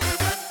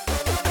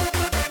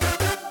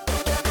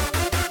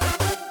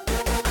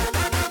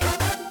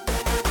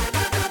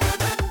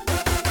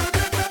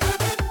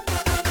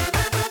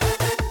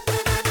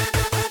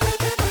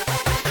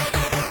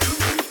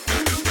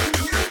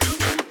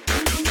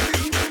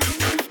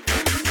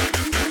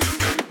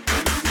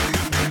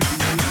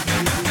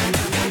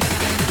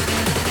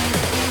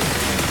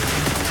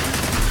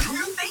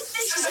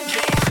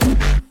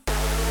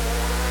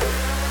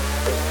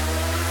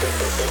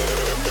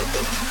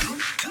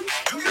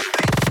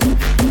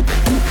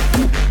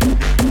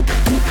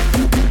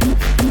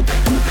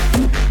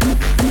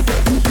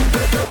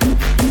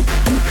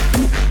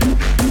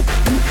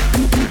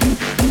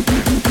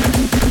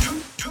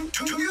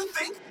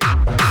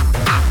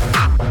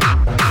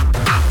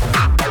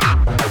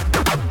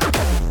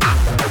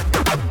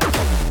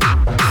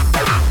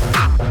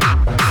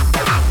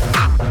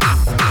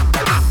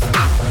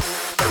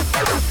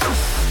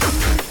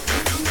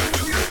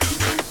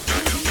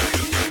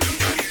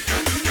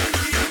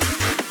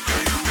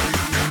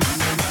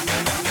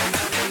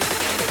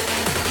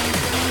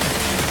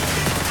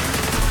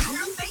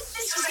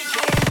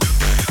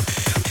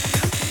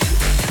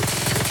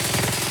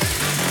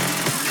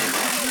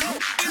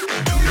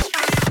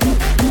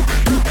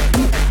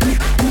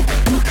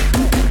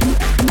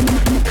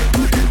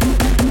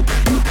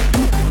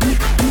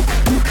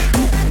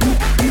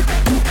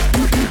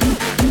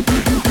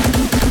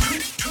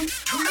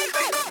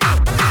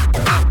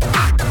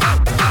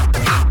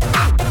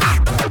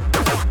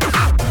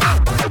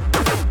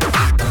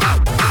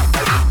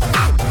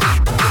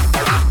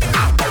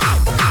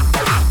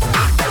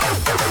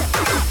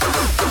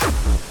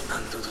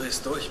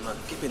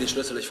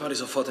 fahr dich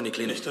sofort in die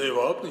Klinik. Ich drehe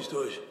überhaupt nicht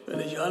durch. Wenn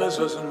ich alles,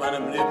 was in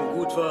meinem Leben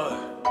gut war,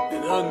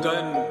 in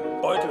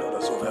irgendeinen Beutel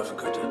oder so werfen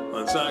könnte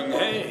und sagen,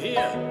 hey,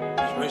 hier,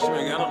 ich möchte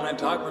mir gerne noch einen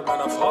Tag mit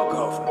meiner Frau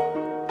kaufen,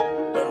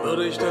 dann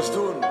würde ich das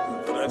tun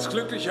und würde als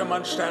glücklicher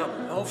Mann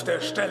sterben, auf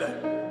der Stelle.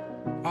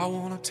 I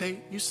wanna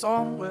take you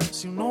somewhere,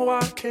 so you know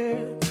I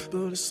care,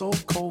 but it's so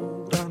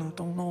cold and I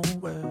don't know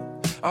where.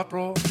 I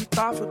brought you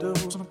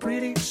daffodils on a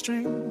pretty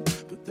string,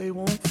 but they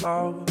won't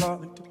flower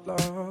like they did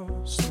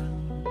last spring.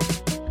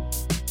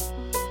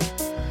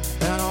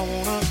 And I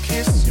wanna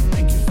kiss you,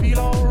 make you feel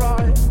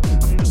alright.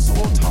 I'm just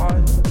so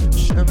tired to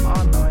share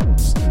my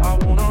nights. I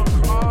wanna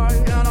cry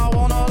and I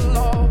wanna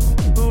love,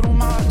 but all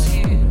my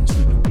tears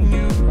have been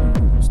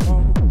used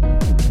all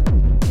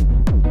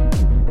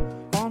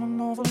on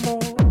another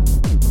love.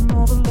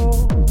 Another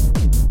love,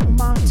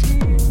 my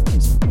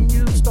tears have been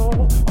used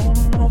all on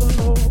another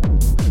love,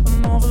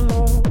 another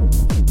love.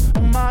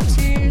 My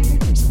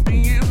tears have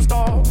been used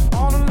all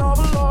on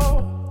another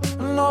love,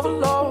 another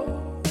love.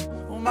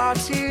 My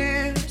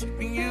tears have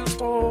been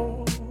used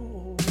all.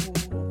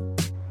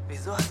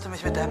 Wieso hast du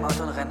mich mit deinem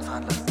Auto ein Rennen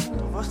fahren lassen?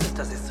 Du wusstest,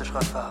 dass ich es zu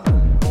Schrott fahre.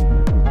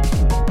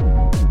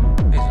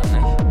 Wieso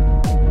nicht?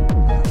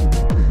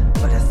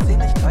 Weil das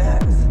ziemlich teuer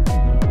ist.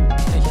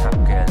 Ich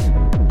hab Geld.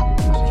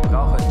 Ich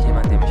brauche halt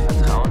jemanden, dem ich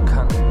vertrauen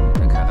kann,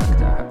 der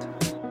Charakter hat.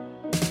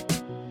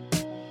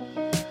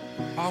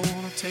 I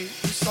wanna take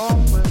you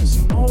somewhere, so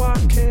you know I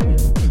care,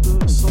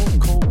 but it's so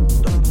cold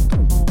and I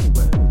don't know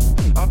where.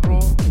 I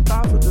brought you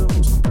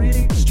daffodils on a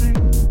pretty string,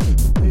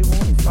 but they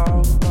won't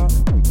flower like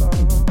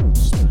last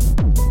spring.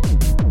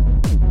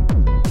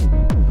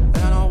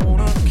 And I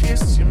wanna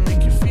kiss you,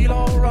 make you feel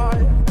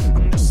alright.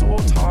 I'm just so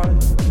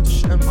tired to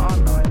share my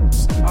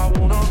nights. I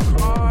wanna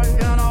cry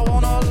and I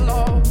wanna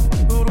love,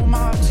 but all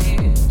my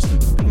tears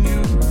have been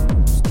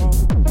used all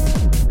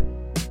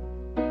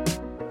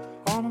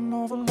on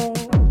another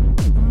love,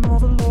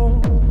 another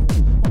love.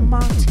 All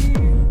my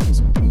tears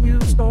have been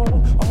used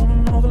all on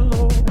another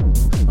love,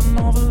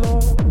 another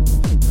love.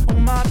 All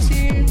my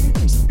tears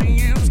have been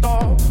used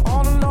all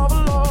on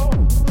another love,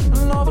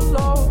 another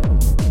love.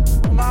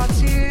 All my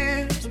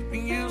tears have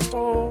been used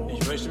all.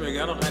 Ich möchte mir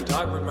gerne noch einen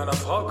Tag mit meiner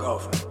Frau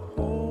kaufen.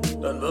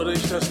 Dann würde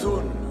ich das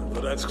tun und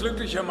würde als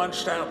glücklicher Mann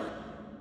sterben.